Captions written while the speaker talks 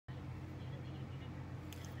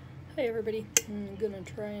Hey everybody, I'm going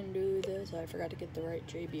to try and do this. I forgot to get the right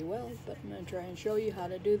JB weld, but I'm going to try and show you how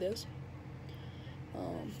to do this.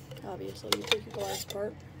 Obviously you take your glass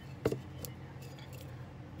part.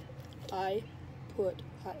 I put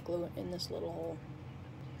hot glue in this little hole,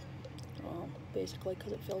 basically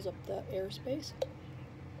because it fills up the airspace,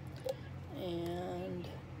 and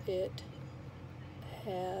it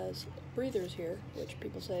has breathers here, which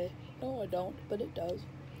people say, no I don't, but it does.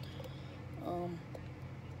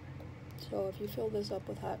 So if you fill this up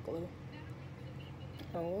with hot glue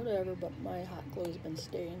or whatever, but my hot glue has been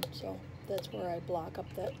stained, so that's where I block up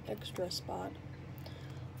that extra spot.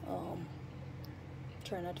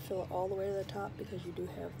 Try not to fill it all the way to the top because you do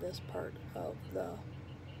have this part of the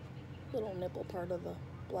little nipple part of the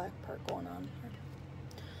black part going on here.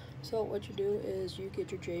 So what you do is you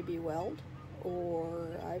get your JB weld, or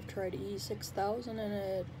I've tried E6000 and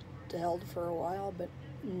it held for a while, but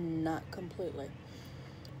not completely.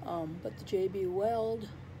 But the JB weld,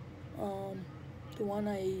 the one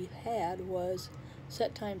I had was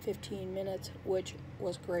set time 15 minutes, which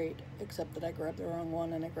was great, except that I grabbed the wrong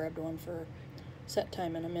one and I grabbed one for set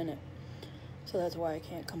time in a minute. So that's why I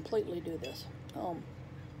can't completely do this.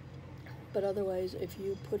 But otherwise, if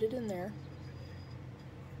you put it in there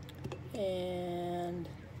and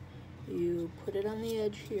you put it on the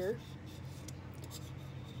edge here,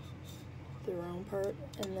 the round part,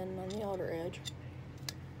 and then on the outer edge,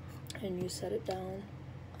 and you set it down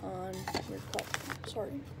on your cup.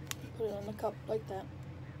 Sorry, put it on the cup like that.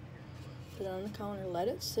 Put it on the counter, let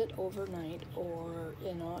it sit overnight, or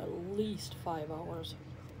at least 5 hours.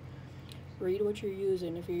 Read what you're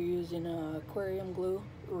using. If you're using Aquarium glue,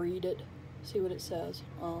 read it, see what it says.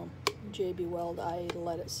 JB weld, I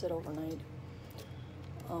let it sit overnight,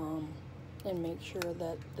 and make sure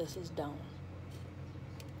that this is down.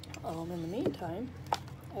 In the meantime,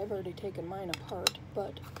 I've already taken mine apart,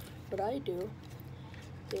 but what I do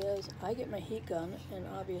is I get my heat gun, and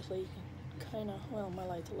obviously you can kind of, well, my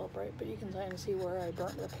light's a little bright, but you can kind of see where I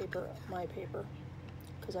burnt the paper, my paper,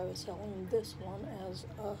 because I was selling this one as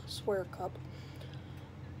a square cup.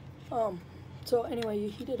 So anyway, you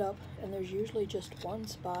heat it up, and there's usually just one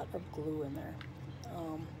spot of glue in there.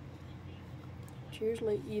 It's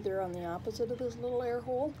usually either on the opposite of this little air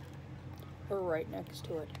hole or right next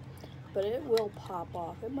to it. But it will pop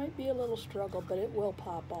off. It might be a little struggle, but it will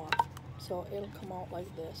pop off. So it'll come out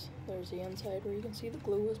like this. There's the inside where you can see the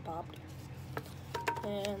glue is popped,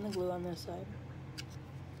 and the glue on this side.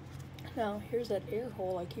 Now here's that air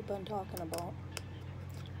hole I keep on talking about.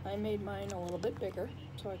 I made mine a little bit bigger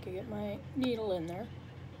so I could get my needle in there.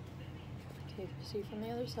 See if you see from the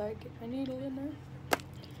other side, get my needle in there.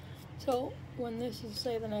 So when this is,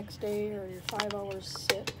 say, the next day or your 5 hours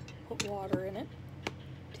sit, put water in it.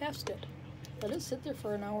 Test it. Let it sit there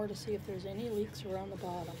for an hour to see if there's any leaks around the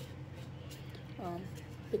bottom.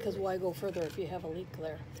 Because why go further if you have a leak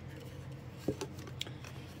there?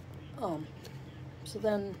 So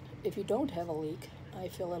then, if you don't have a leak, I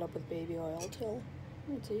fill it up with baby oil till,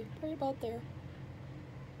 let's see, right about there.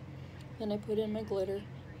 Then I put in my glitter,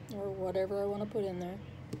 or whatever I want to put in there,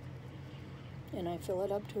 and I fill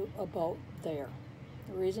it up to about there.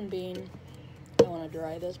 The reason being, I want to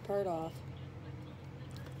dry this part off,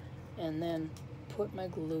 and then put my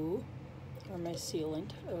glue or my sealant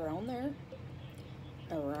around there,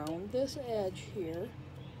 around this edge here,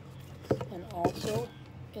 and also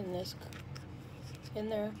in this, in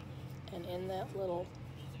there, and in that little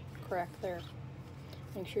crack there.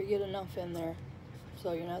 Make sure you get enough in there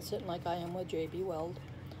so you're not sitting like I am with JB weld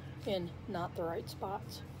in not the right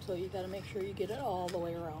spots. So you got to make sure you get it all the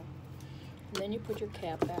way around. And then you put your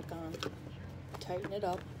cap back on, tighten it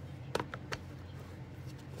up.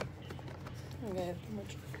 Okay, I have too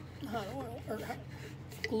much hot oil or hot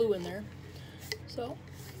glue in there. So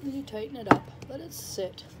you tighten it up, let it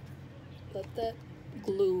sit, let that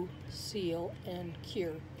glue seal and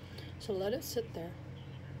cure. So let it sit there,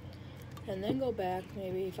 and then go back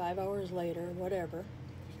maybe 5 hours later, whatever,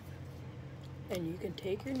 and you can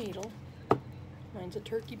take your needle. Mine's a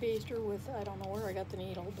turkey baster with, I don't know where I got the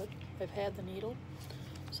needle, but I've had the needle.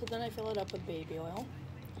 So then I fill it up with baby oil,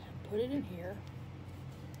 put it in here,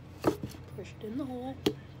 push it in the hole,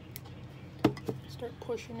 start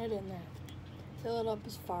pushing it in there. Fill it up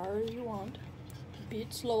as far as you want,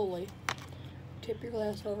 beat slowly, tip your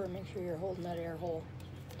glass over and make sure you're holding that air hole.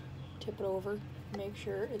 Tip it over, make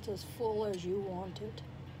sure it's as full as you want it.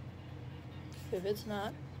 If it's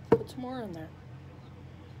not, put some more in there.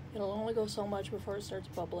 It'll only go so much before it starts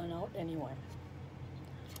bubbling out anyway.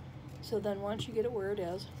 So then once you get it where it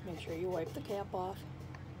is, make sure you wipe the cap off,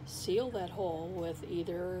 seal that hole with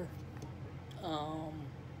either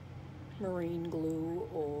marine glue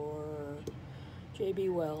or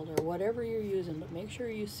JB Weld or whatever you're using, but make sure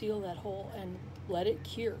you seal that hole and let it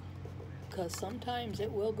cure, because sometimes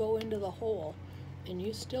it will go into the hole and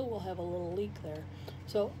you still will have a little leak there.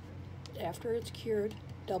 So after it's cured,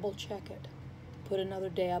 double check it, put another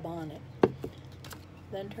dab on it,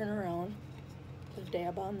 then turn around, put a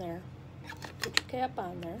dab on there, put your cap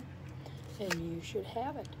on there, and you should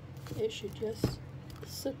have it. It should just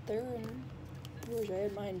sit there, and I wish I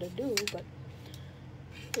had mine to do, but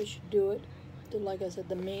it should do it. Like I said,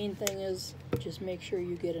 the main thing is just make sure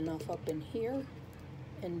you get enough up in here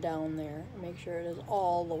and down there. Make sure it is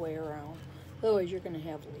all the way around. Otherwise, you're going to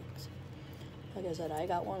have leaks. Like I said, I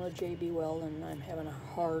got one with JB Weld, and I'm having a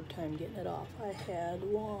hard time getting it off. I had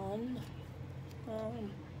one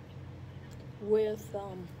with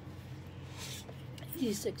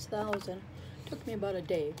E6000. Took me about a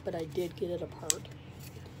day, but I did get it apart.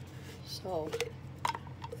 So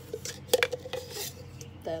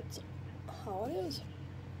that's how it is.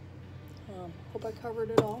 Hope I covered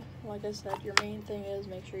it all. Like I said, your main thing is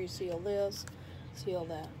make sure you seal this, seal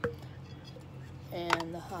that,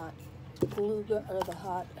 and the hot glue gun, or the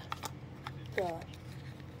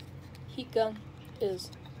heat gun is,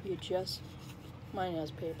 you just, mine has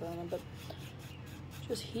paper on it, but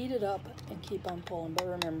just heat it up and keep on pulling. But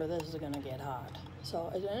remember, this is going to get hot,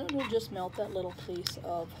 so it'll just melt that little piece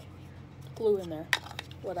of glue in there.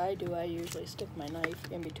 What I do, I usually stick my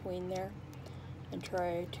knife in between there and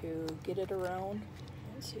try to get it around.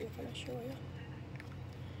 Let's see if I can show you.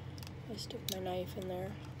 I stick my knife in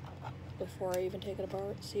there before I even take it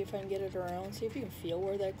apart, see if I can get it around, see if you can feel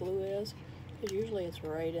where that glue is, because usually it's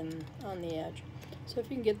right on the edge. So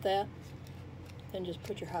if you can get that, then just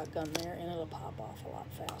put your hot gun there and it'll pop off a lot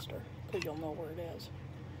faster, because you'll know where it is.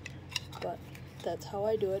 But that's how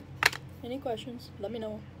I do it. Any questions, let me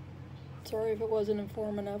know. Sorry if it wasn't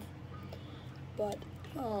informative, but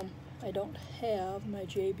I don't have my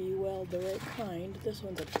JB Weld, the right kind. This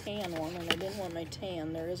one's a tan one, and I didn't want my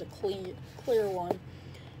tan. There is a clear one.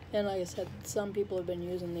 And like I said, some people have been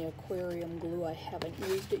using the Aquarium glue. I haven't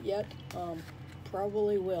used it yet.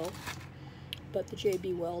 Probably will. But the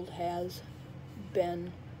JB Weld has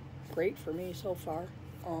been great for me so far.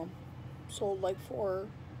 Sold like four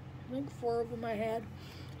of them I had.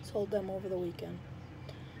 Sold them over the weekend.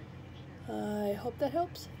 I hope that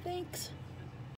helps. Thanks.